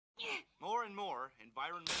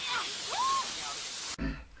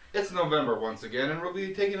It's November once again, and we'll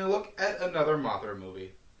be taking a look at another Mothra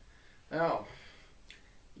movie. Oh.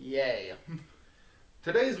 Yay.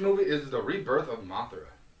 Today's movie is The Rebirth of Mothra.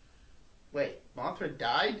 Wait, Mothra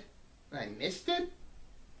died? I missed it?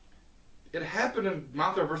 It happened in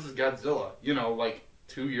Mothra vs. Godzilla, you know, like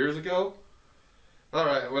 2 years ago.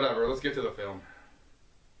 Alright, whatever, let's get to the film.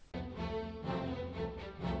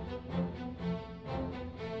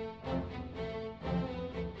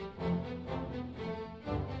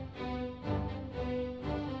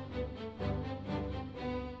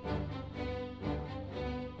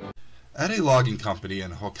 At a logging company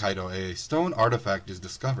in Hokkaido, a stone artifact is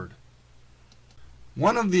discovered.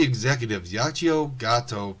 One of the executives, Yachio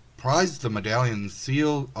Gato, pries the medallion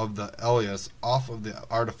seal of the Elias off of the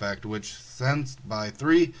artifact, which sends by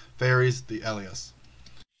 3 fairies the Elias.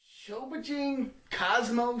 Shobajin,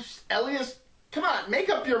 Cosmos, Elias, come on, make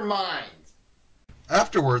up your minds!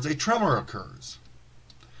 Afterwards, a tremor occurs.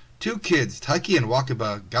 2 kids, Taiki and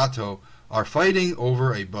Wakaba Gato, are fighting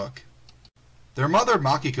over a book. Their mother,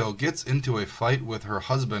 Makiko, gets into a fight with her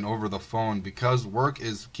husband over the phone because work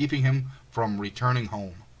is keeping him from returning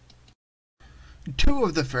home. 2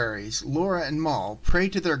 of the fairies, Laura and Mal, pray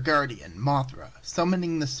to their guardian, Mothra,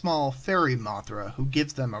 summoning the small fairy Mothra, who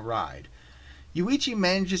gives them a ride. Yuichi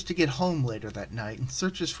manages to get home later that night and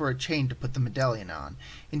searches for a chain to put the medallion on,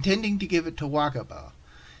 intending to give it to Wakaba.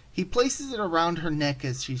 He places it around her neck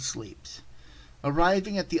as she sleeps.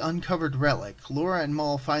 Arriving at the uncovered relic, Laura and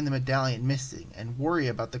Mal find the medallion missing and worry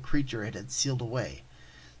about the creature it had sealed away.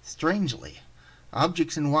 Strangely,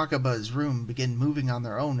 objects in Wakaba's room begin moving on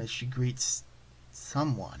their own as she greets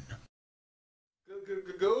someone.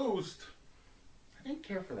 Ghost! I didn't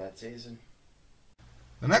care for that season.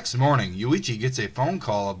 The next morning, Yuichi gets a phone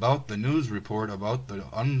call about the news report about the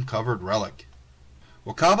uncovered relic.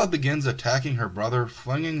 Wakaba begins attacking her brother,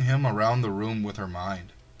 flinging him around the room with her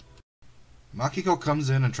mind. Makiko comes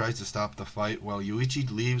in and tries to stop the fight while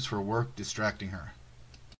Yuichi leaves for work, distracting her.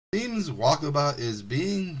 It seems Wakaba is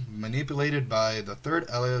being manipulated by the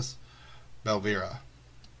 3rd Elias, Belvira.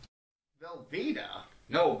 Velveeta?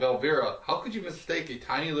 No, Belvira. How could you mistake a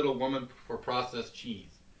tiny little woman for processed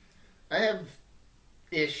cheese? I have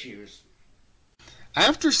issues.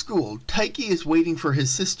 After school, Taiki is waiting for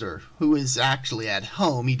his sister, who is actually at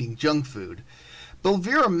home eating junk food.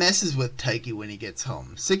 Belvira messes with Taiki when he gets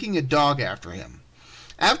home, sicking a dog after him.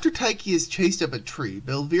 After Taiki is chased up a tree,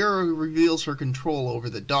 Belvira reveals her control over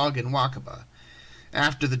the dog and Wakaba.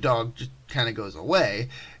 After the dog just kind of goes away,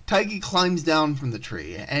 Taiki climbs down from the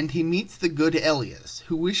tree, and he meets the good Elias,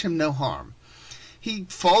 who wish him no harm. He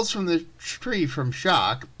falls from the tree from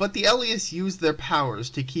shock, but the Elias use their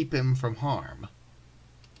powers to keep him from harm.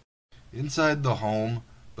 Inside the home,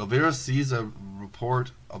 Belvira sees a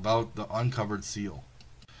report about the uncovered seal.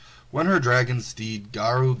 When her dragon steed,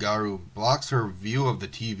 Garu Garu, blocks her view of the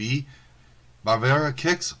TV, Belvira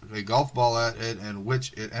kicks a golf ball at it, in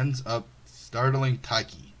which it ends up startling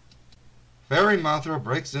Taiki. Fairy Mothra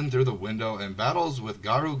breaks in through the window and battles with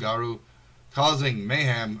Garu Garu, causing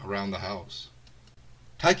mayhem around the house.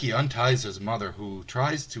 Taiki unties his mother, who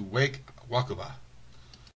tries to wake Wakaba.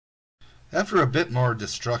 After a bit more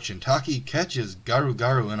destruction, Taiki catches Garu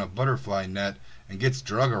Garu in a butterfly net and gets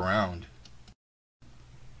drug around.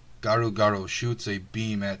 Garu Garu shoots a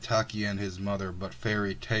beam at Taiki and his mother, but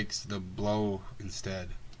Fairy takes the blow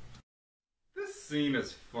instead. This scene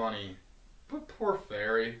is funny, but poor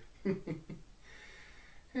Fairy.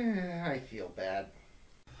 I feel bad.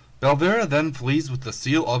 Belvira then flees with the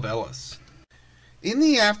seal of Ellis. In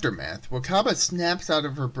the aftermath, Wakaba snaps out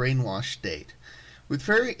of her brainwashed state. With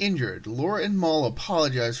Fairy injured, Laura and Mal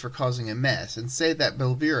apologize for causing a mess and say that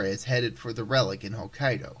Belvira is headed for the relic in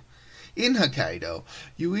Hokkaido. In Hokkaido,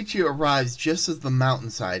 Yuichi arrives just as the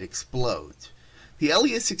mountainside explodes. The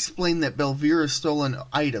Elias explain that Belvira stole an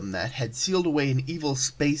item that had sealed away an evil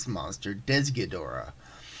space monster, Desghidorah.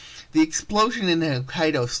 The explosion in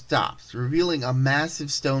Hokkaido stops, revealing a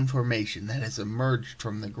massive stone formation that has emerged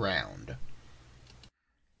from the ground.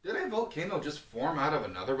 Did a volcano just form out of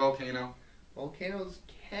another volcano? Volcanoes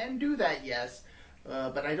can do that, yes,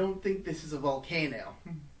 but I don't think this is a volcano.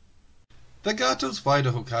 The Gatos fly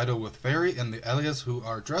to Hokkaido with Fairy and the Elias, who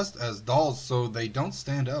are dressed as dolls so they don't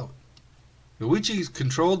stand out. Yuichi,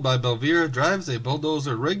 controlled by Belvira, drives a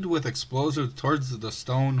bulldozer rigged with explosives towards the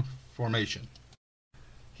stone formation.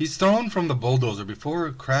 He's thrown from the bulldozer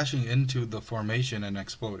before crashing into the formation and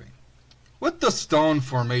exploding. With the stone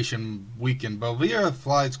formation weakened, Belvira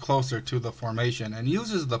flies closer to the formation and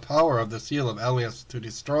uses the power of the seal of Elias to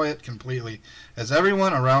destroy it completely, as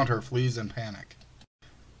everyone around her flees in panic.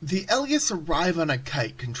 The Elias arrive on a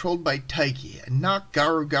kite controlled by Taiki and knock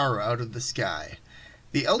Garu Garu out of the sky.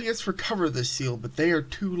 The Elias recover the seal, but they are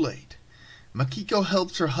too late. Makiko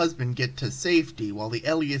helps her husband get to safety while the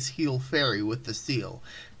Elias heal Fairy with the seal,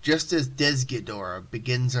 just as Desghidorah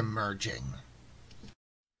begins emerging.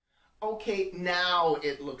 Okay, now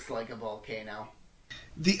it looks like a volcano.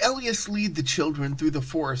 The Elias lead the children through the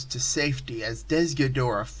forest to safety as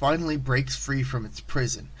Desghidorah finally breaks free from its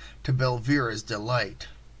prison, to Belvira's delight.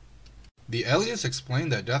 The Elias explain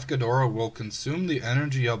that Desghidorah will consume the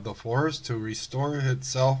energy of the forest to restore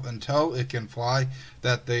itself until it can fly,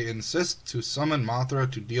 that they insist to summon Mothra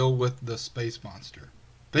to deal with the space monster.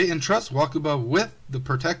 They entrust Wakuba with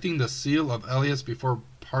protecting the seal of Elias before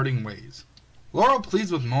parting ways. Laurel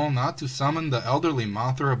pleads with Mole not to summon the elderly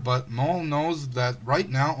Mothra, but Mole knows that right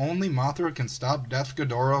now only Mothra can stop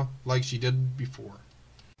Desghidorah like she did before.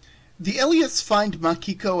 The Elias find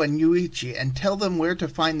Makiko and Yuichi and tell them where to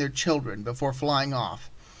find their children before flying off.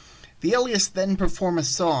 The Elias then perform a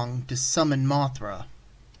song to summon Mothra.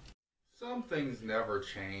 Some things never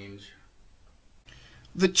change.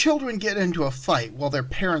 The children get into a fight while their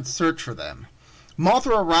parents search for them.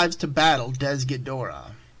 Mothra arrives to battle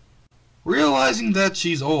Desghidorah. Realizing that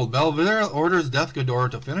she's old, Belvira orders Desghidorah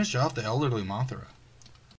to finish off the elderly Mothra.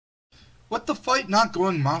 With the fight not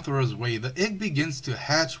going Mothra's way, the egg begins to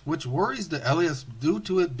hatch, which worries the Elias due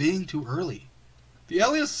to it being too early. The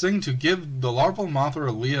Elias sing to give the larval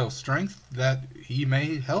Mothra Leo strength that he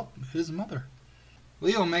may help his mother.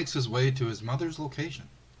 Leo makes his way to his mother's location.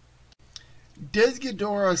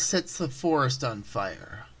 Desghidorah sets the forest on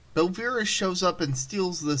fire. Belvira shows up and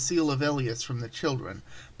steals the seal of Elias from the children,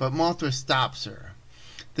 but Mothra stops her.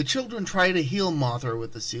 The children try to heal Mothra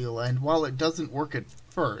with the seal, and while it doesn't work at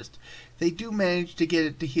first, they do manage to get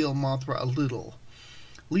it to heal Mothra a little.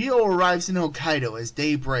 Leo arrives in Hokkaido as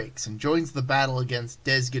day breaks and joins the battle against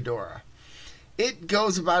Desghidorah. It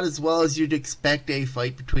goes about as well as you'd expect a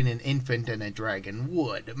fight between an infant and a dragon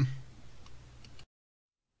would.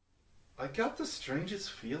 I got the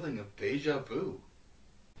strangest feeling of deja vu.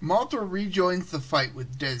 Mothra rejoins the fight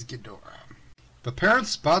with Desghidorah. The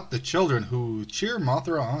parents spot the children who cheer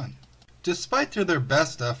Mothra on. Despite their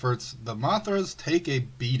best efforts, the Mothras take a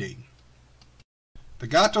beating. The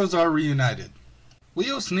Gatos are reunited.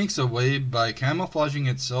 Leo sneaks away by camouflaging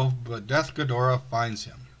itself, but Desghidorah finds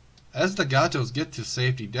him. As the Gatos get to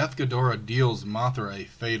safety, Desghidorah deals Mothra a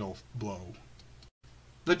fatal blow.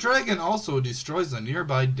 The dragon also destroys the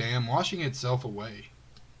nearby dam, washing itself away.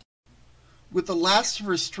 With the last of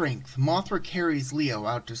her strength, Mothra carries Leo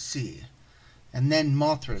out to sea, and then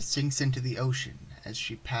Mothra sinks into the ocean as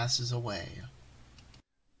she passes away.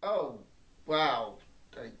 Oh, wow.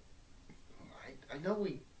 I know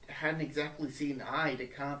we hadn't exactly seen eye to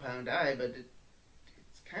compound eye, but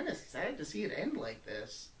it's kind of sad to see it end like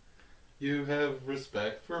this. You have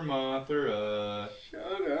respect for Mothra.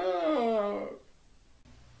 Shut up.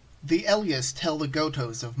 The Elias tell the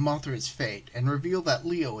Gotos of Mothra's fate and reveal that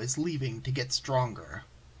Leo is leaving to get stronger.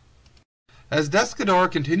 As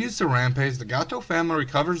Desghidorah continues to rampage, the Gato family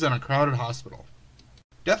recovers in a crowded hospital.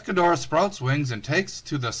 Desghidorah sprouts wings and takes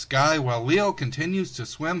to the sky while Leo continues to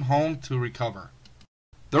swim home to recover.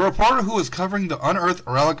 The reporter who was covering the unearthed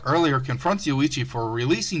relic earlier confronts Yuichi for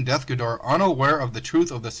releasing Desghidorah unaware of the truth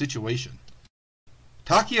of the situation.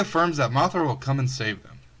 Taki affirms that Mothra will come and save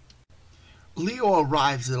them. Leo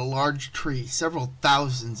arrives at a large tree several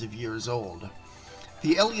thousands of years old.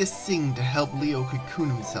 The Elias sing to help Leo cocoon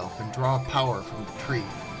himself and draw power from the tree.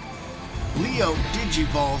 Leo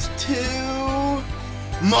digivolves to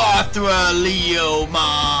Mothra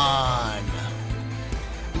Leomon!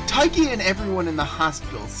 Taiki and everyone in the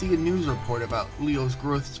hospital see a news report about Leo's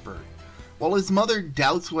growth spurt. While his mother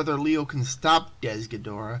doubts whether Leo can stop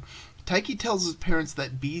Desghidorah, Taiki tells his parents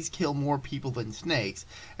that bees kill more people than snakes,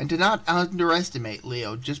 and to not underestimate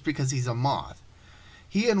Leo just because he's a moth.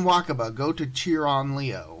 He and Wakaba go to cheer on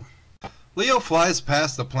Leo. Leo flies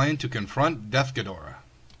past the plane to confront Desghidorah.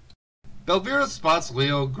 Belvira spots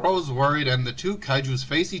Leo, grows worried, and the two kaijus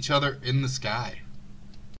face each other in the sky.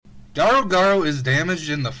 Garu Garu is damaged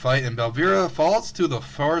in the fight, and Belvira falls to the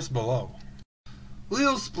forest below.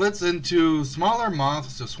 Leo splits into smaller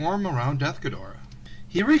moths to swarm around Desghidorah.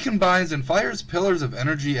 He recombines and fires pillars of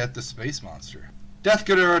energy at the space monster.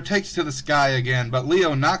 Desghidorah takes to the sky again, but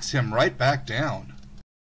Leo knocks him right back down.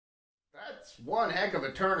 That's one heck of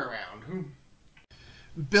a turnaround.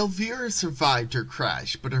 Belvira survived her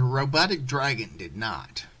crash, but her robotic dragon did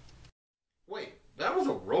not. Wait, that was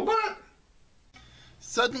a robot?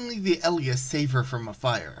 Suddenly the Elias save her from a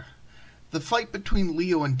fire. The fight between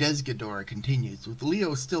Leo and Desghidorah continues, with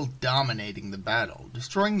Leo still dominating the battle,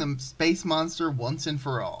 destroying the space monster once and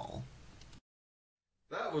for all.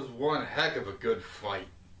 That was one heck of a good fight.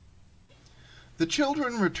 The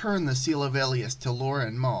children return the Seal of Elias to Laura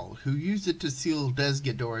and Maul, who use it to seal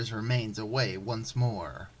Desghidorah's remains away once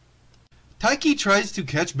more. Taiki tries to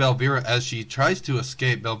catch Belvira as she tries to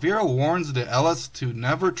escape. Belvira warns the Ellis to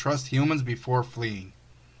never trust humans before fleeing.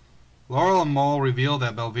 Laura and Maul reveal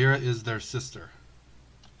that Belvira is their sister.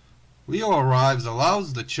 Leo arrives,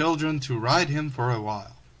 allows the children to ride him for a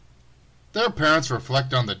while. Their parents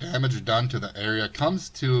reflect on the damage done to the area, comes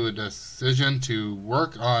to a decision to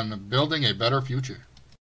work on building a better future.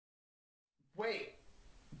 Wait,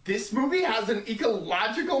 this movie has an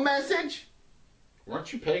ecological message?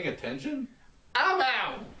 Weren't you paying attention? I'm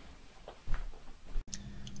out!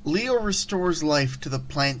 Leo restores life to the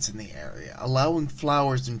plants in the area, allowing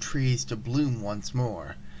flowers and trees to bloom once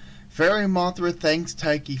more. Fairy Mothra thanks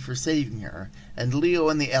Taiki for saving her, and Leo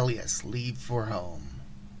and the Elias leave for home.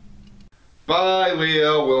 Bye,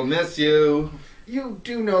 Leo. We'll miss you. You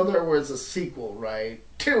do know there was a sequel, right?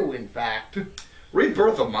 2, in fact.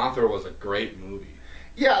 Rebirth of Mothra was a great movie.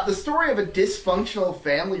 Yeah, the story of a dysfunctional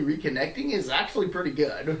family reconnecting is actually pretty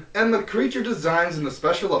good. And the creature designs and the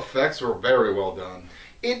special effects were very well done.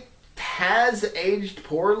 It has aged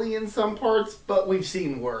poorly in some parts, but we've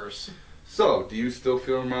seen worse. So, do you still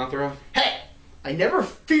fear Mothra? Hey! I never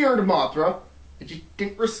feared Mothra. I just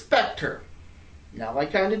didn't respect her. Now I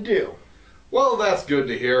kinda do. Well, that's good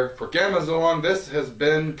to hear. For Gamezillong, this has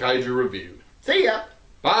been Kaiju Reviewed. See ya!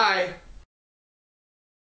 Bye!